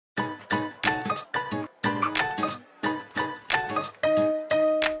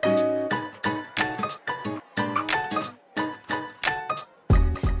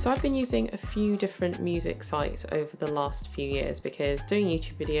So I've been using a few different music sites over the last few years because doing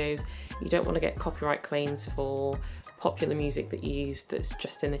YouTube videos, you don't want to get copyright claims for popular music that you use that's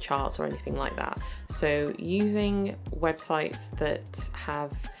just in the charts or anything like that. So using websites that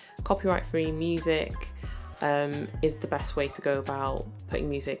have copyright-free music is the best way to go about putting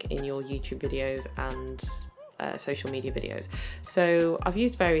music in your YouTube videos and social media videos. So I've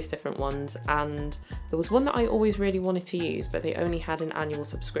used various different ones, and there was one that I always really wanted to use, but they only had an annual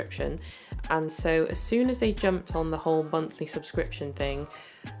subscription. And so as soon as they jumped on the whole monthly subscription thing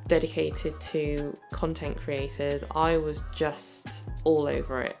dedicated to content creators, I was just all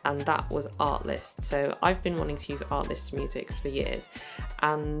over it, and that was Artlist. So I've been wanting to use Artlist music for years,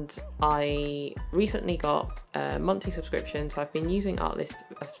 and I recently got a monthly subscription, so I've been using Artlist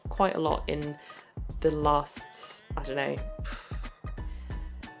quite a lot in the last, I don't know,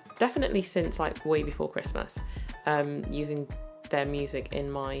 definitely since like way before Christmas, using their music in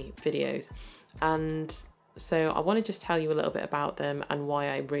my videos. And so I want to just tell you a little bit about them and why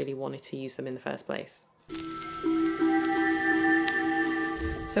I really wanted to use them in the first place.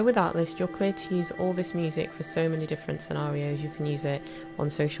 So with Artlist, you're cleared to use all this music for so many different scenarios. You can use it on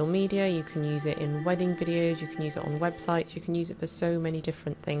social media, you can use it in wedding videos, you can use it on websites, you can use it for so many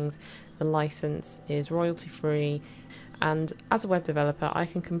different things. The license is royalty free, and as a web developer, I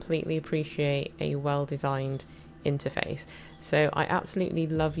can completely appreciate a well-designed interface. So I absolutely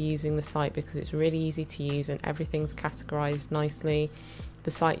love using the site because it's really easy to use and everything's categorized nicely.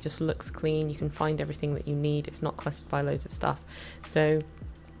 The site just looks clean, you can find everything that you need, it's not clustered by loads of stuff. So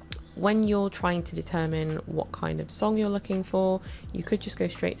when you're trying to determine what kind of song you're looking for, you could just go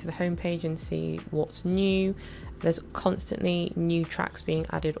straight to the homepage and see what's new. There's constantly new tracks being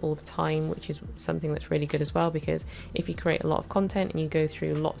added all the time, which is something that's really good as well, because if you create a lot of content and you go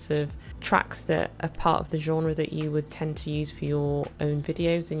through lots of tracks that are part of the genre that you would tend to use for your own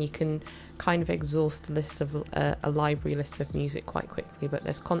videos, then you can kind of exhaust a list of a library list of music quite quickly. But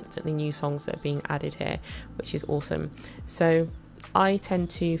there's constantly new songs that are being added here, which is awesome. So I tend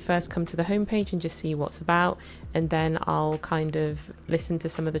to first come to the homepage and just see what's about, and then I'll kind of listen to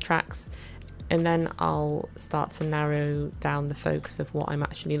some of the tracks, and then I'll start to narrow down the focus of what I'm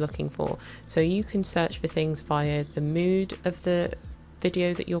actually looking for. So you can search for things via the mood of the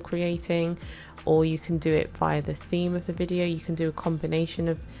video that you're creating, or you can do it via the theme of the video. You can do a combination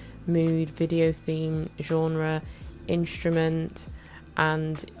of mood, video theme, genre, instrument,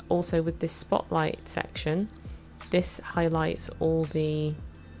 and also with this spotlight section, this highlights all the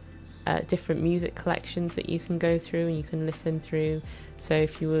different music collections that you can go through and you can listen through. So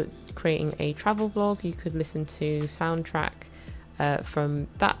if you were creating a travel vlog, you could listen to soundtrack from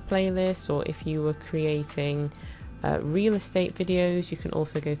that playlist, or if you were creating real estate videos, you can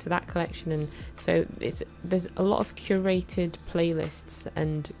also go to that collection. And so there's a lot of curated playlists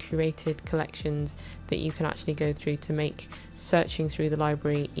and curated collections that you can actually go through to make searching through the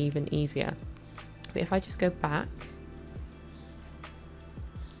library even easier. But if I just go back,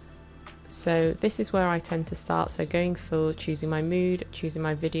 so this is where I tend to start. So going for choosing my mood, choosing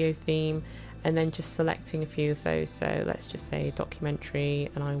my video theme, and then just selecting a few of those. So let's just say documentary,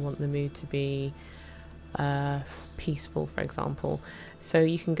 and I want the mood to be peaceful, for example. So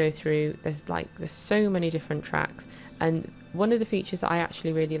you can go through, there's so many different tracks, and one of the features that I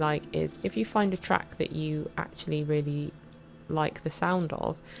actually really like is if you find a track that you actually really like the sound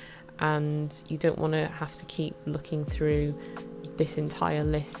of, and you don't want to have to keep looking through this entire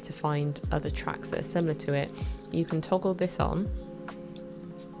list to find other tracks that are similar to it, you can toggle this on,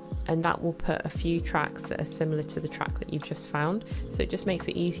 and that will put a few tracks that are similar to the track that you've just found. So it just makes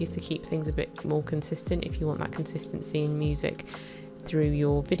it easier to keep things a bit more consistent if you want that consistency in music through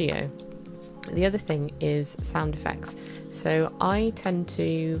your video. The other thing is sound effects. So I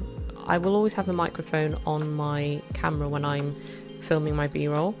will always have a microphone on my camera when I'm filming my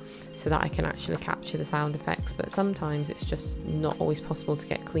b-roll, so that I can actually capture the sound effects, but sometimes it's just not always possible to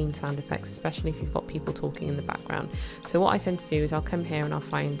get clean sound effects, especially if you've got people talking in the background. So what I tend to do is I'll come here and I'll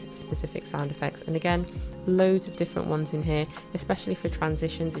find specific sound effects, and again, loads of different ones in here, especially for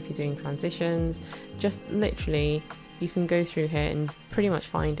transitions. If you're doing transitions, just literally you can go through here and pretty much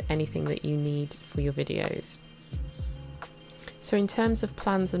find anything that you need for your videos. So in terms of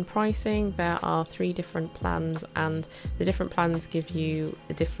plans and pricing, there are 3 different plans, and the different plans give you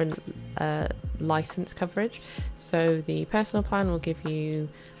a different license coverage. So the personal plan will give you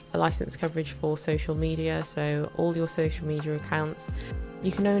a license coverage for social media, so all your social media accounts.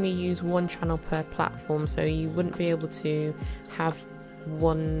 You can only use 1 channel per platform, so you wouldn't be able to have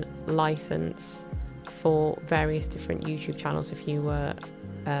 1 license for various different YouTube channels. If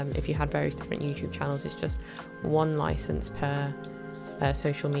you had various different YouTube channels, it's just 1 license per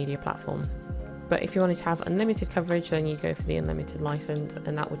social media platform. But if you wanted to have unlimited coverage, then you'd go for the unlimited license,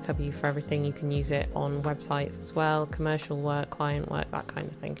 and that would cover you for everything. You can use it on websites as well, commercial work, client work, that kind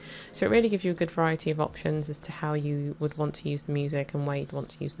of thing. So it really gives you a good variety of options as to how you would want to use the music and where you'd want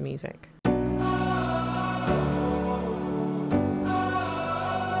to use the music.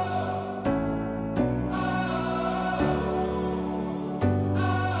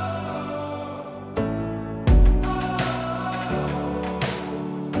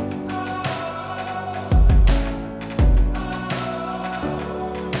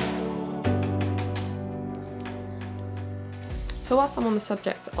 So whilst I'm on the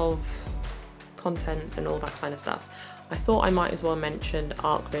subject of content and all that kind of stuff, I thought I might as well mention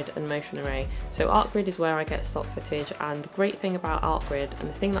Artgrid and Motion Array. So Artgrid is where I get stock footage, and the great thing about Artgrid, and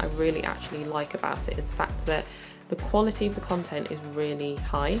the thing that I really actually like about it, is the fact that the quality of the content is really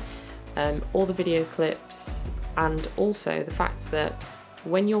high. All the video clips, and also the fact that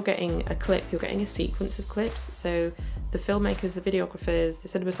when you're getting a clip, you're getting a sequence of clips. So the filmmakers, the videographers, the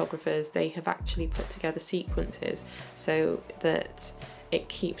cinematographers, they have actually put together sequences so that it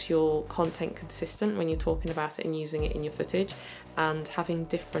keeps your content consistent when you're talking about it and using it in your footage. And having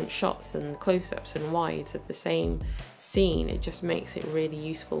different shots and close-ups and wides of the same scene, it just makes it really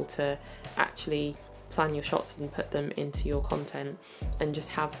useful to actually plan your shots and put them into your content and just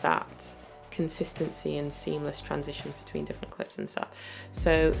have that consistency and seamless transitions between different clips and stuff.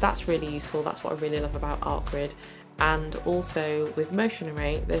 So that's really useful. That's what I really love about Artgrid. And also with Motion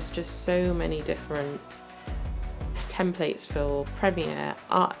Array, there's just so many different templates for Premiere,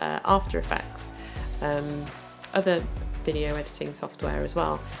 After Effects, other video editing software as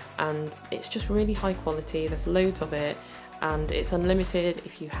well, and it's just really high quality. There's loads of it, and it's unlimited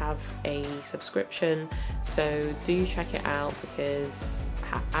if you have a subscription, so do check it out, because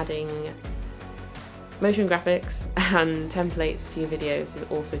adding motion graphics and templates to your videos is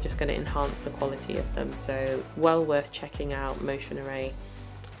also just going to enhance the quality of them. So well worth checking out Motion Array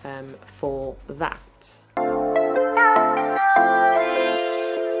for that.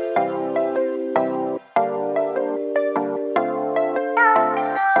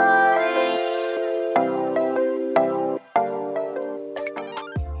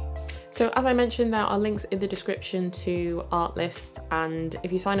 So as I mentioned, there are links in the description to Artlist, and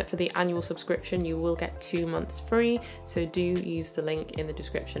if you sign up for the annual subscription, you will get 2 months free. So do use the link in the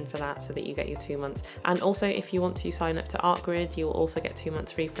description for that so that you get your 2 months. And also, if you want to sign up to Artgrid, you will also get 2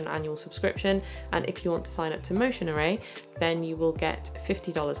 months free for an annual subscription. And if you want to sign up to Motion Array, then you will get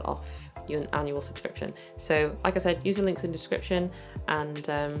 $50 off your annual subscription. So like I said, use the links in the description, and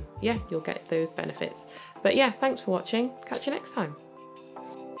yeah, you'll get those benefits. But yeah, thanks for watching. Catch you next time.